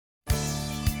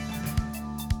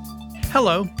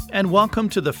Hello, and welcome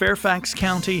to the Fairfax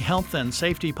County Health and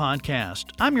Safety Podcast.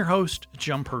 I'm your host,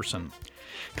 Jim Person.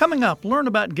 Coming up, learn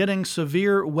about getting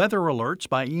severe weather alerts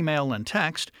by email and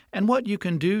text and what you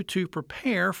can do to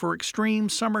prepare for extreme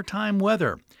summertime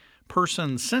weather,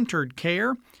 person-centered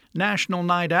care, National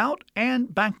Night Out,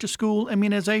 and back-to-school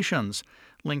immunizations.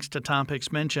 Links to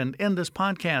topics mentioned in this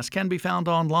podcast can be found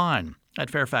online at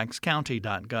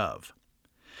fairfaxcounty.gov.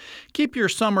 Keep your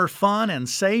summer fun and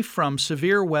safe from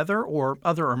severe weather or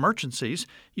other emergencies.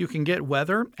 You can get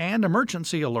weather and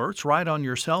emergency alerts right on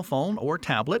your cell phone or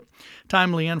tablet.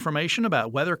 Timely information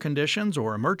about weather conditions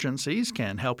or emergencies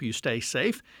can help you stay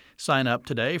safe. Sign up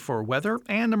today for weather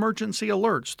and emergency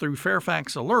alerts through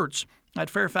Fairfax Alerts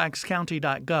at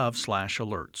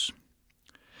fairfaxcounty.gov/alerts.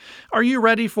 Are you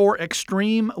ready for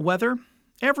extreme weather?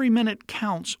 Every minute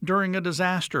counts during a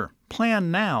disaster. Plan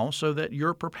now so that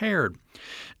you're prepared.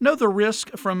 Know the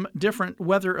risk from different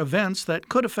weather events that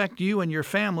could affect you and your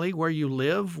family where you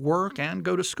live, work, and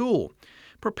go to school.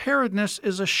 Preparedness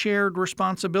is a shared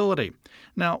responsibility.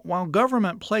 Now, while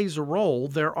government plays a role,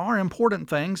 there are important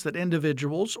things that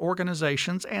individuals,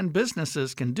 organizations, and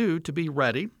businesses can do to be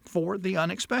ready for the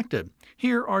unexpected.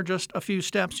 Here are just a few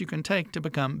steps you can take to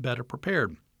become better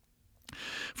prepared.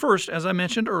 First, as I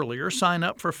mentioned earlier, sign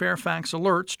up for Fairfax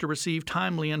Alerts to receive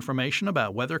timely information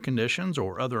about weather conditions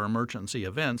or other emergency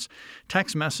events.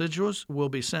 Text messages will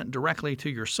be sent directly to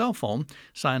your cell phone.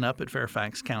 Sign up at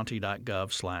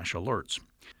fairfaxcounty.gov/alerts.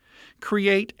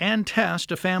 Create and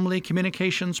test a family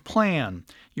communications plan.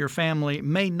 Your family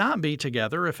may not be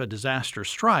together if a disaster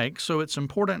strikes, so it's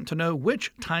important to know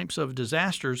which types of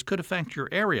disasters could affect your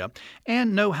area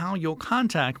and know how you'll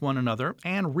contact one another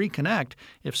and reconnect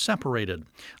if separated.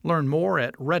 Learn more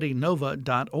at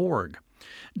readynova.org.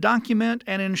 Document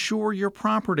and insure your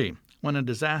property. When a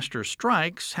disaster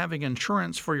strikes, having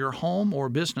insurance for your home or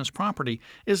business property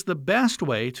is the best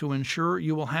way to ensure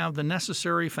you will have the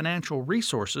necessary financial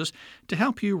resources to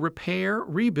help you repair,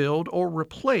 rebuild, or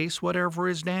replace whatever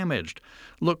is damaged.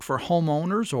 Look for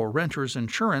homeowners or renters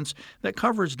insurance that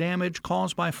covers damage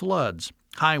caused by floods,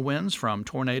 high winds from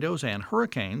tornadoes and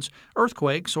hurricanes,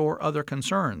 earthquakes, or other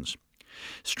concerns.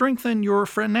 Strengthen your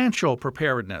financial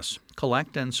preparedness.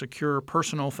 Collect and secure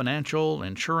personal financial,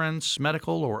 insurance,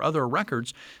 medical, or other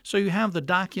records so you have the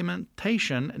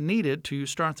documentation needed to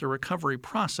start the recovery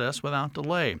process without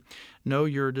delay. Know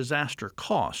your disaster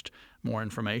cost. More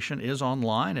information is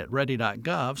online at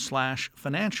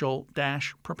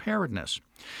ready.gov/financial-preparedness.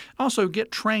 Also,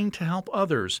 get trained to help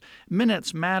others.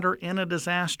 Minutes matter in a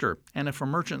disaster, and if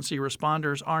emergency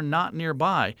responders are not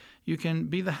nearby, you can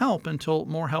be the help until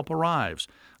more help arrives.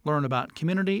 Learn about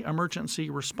Community Emergency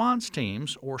Response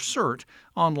Teams, or CERT,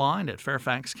 online at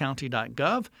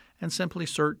fairfaxcounty.gov and simply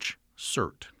search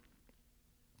CERT.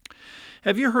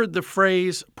 Have you heard the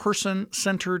phrase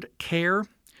person-centered care?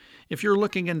 If you're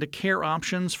looking into care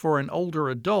options for an older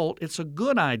adult, it's a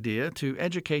good idea to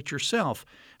educate yourself.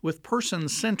 With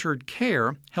person-centered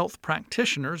care, health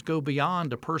practitioners go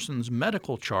beyond a person's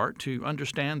medical chart to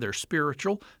understand their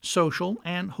spiritual, social,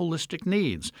 and holistic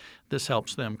needs. This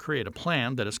helps them create a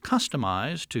plan that is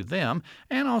customized to them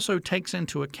and also takes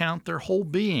into account their whole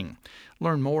being.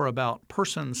 Learn more about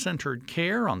person-centered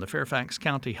care on the Fairfax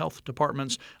County Health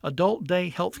Department's Adult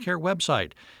Day Healthcare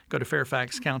website. Go to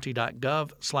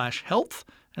fairfaxcounty.gov/health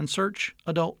and search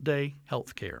Adult Day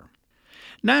Healthcare.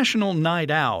 National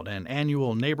Night Out, an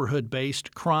annual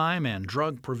neighborhood-based crime and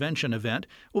drug prevention event,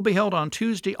 will be held on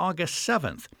Tuesday, August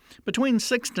 7th. Between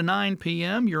 6 to 9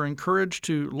 p.m., you're encouraged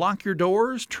to lock your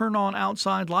doors, turn on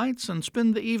outside lights, and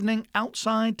spend the evening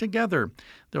outside together.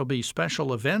 There'll be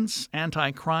special events,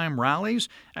 anti-crime rallies,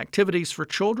 activities for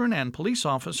children, and police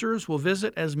officers will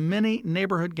visit as many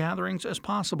neighborhood gatherings as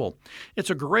possible. It's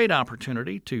a great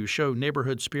opportunity to show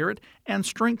neighborhood spirit and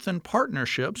strengthen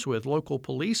partnerships with local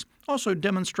police, also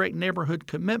demonstrate neighborhood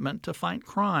commitment to fight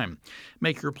crime.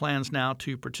 Make your plans now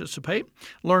to participate.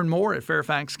 Learn more at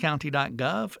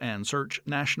fairfaxcounty.gov and search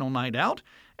National Night Out.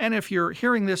 And if you're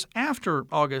hearing this after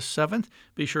August 7th,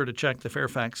 be sure to check the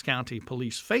Fairfax County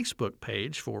Police Facebook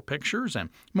page for pictures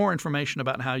and more information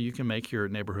about how you can make your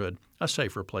neighborhood a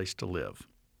safer place to live.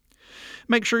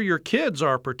 Make sure your kids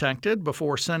are protected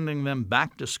before sending them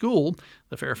back to school.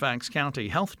 The Fairfax County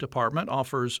Health Department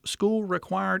offers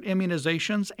school-required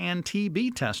immunizations and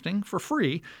TB testing for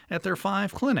free at their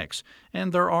 5 clinics,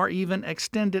 and there are even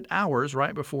extended hours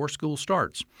right before school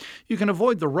starts. You can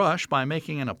avoid the rush by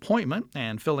making an appointment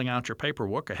and filling out your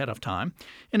paperwork ahead of time.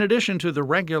 In addition to the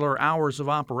regular hours of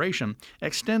operation,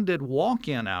 extended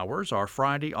walk-in hours are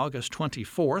Friday, August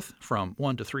 24th from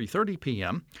 1 to 3:30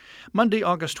 p.m., Monday,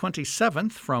 August 25th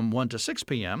 27th from 1 to 6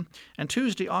 p.m. and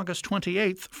Tuesday, August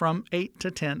 28th from 8 to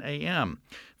 10 a.m.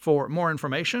 For more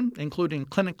information, including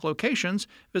clinic locations,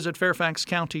 visit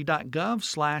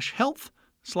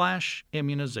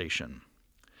fairfaxcounty.gov/health/immunization.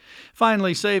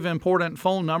 Finally, save important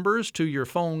phone numbers to your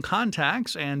phone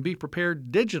contacts and be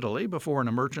prepared digitally before an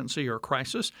emergency or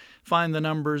crisis. Find the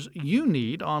numbers you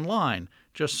need online.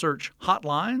 Just search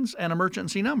hotlines and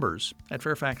emergency numbers at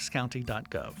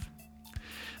fairfaxcounty.gov.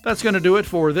 That's going to do it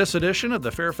for this edition of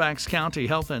the Fairfax County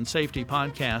Health and Safety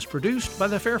Podcast, produced by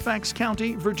the Fairfax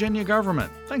County, Virginia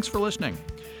government. Thanks for listening.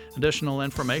 Additional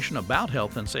information about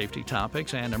health and safety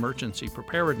topics and emergency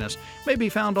preparedness may be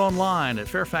found online at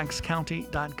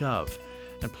fairfaxcounty.gov.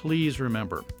 And please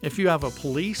remember, if you have a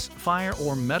police, fire,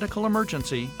 or medical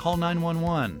emergency, call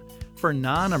 911. For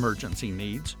non-emergency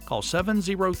needs, call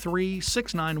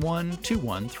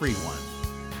 703-691-2131.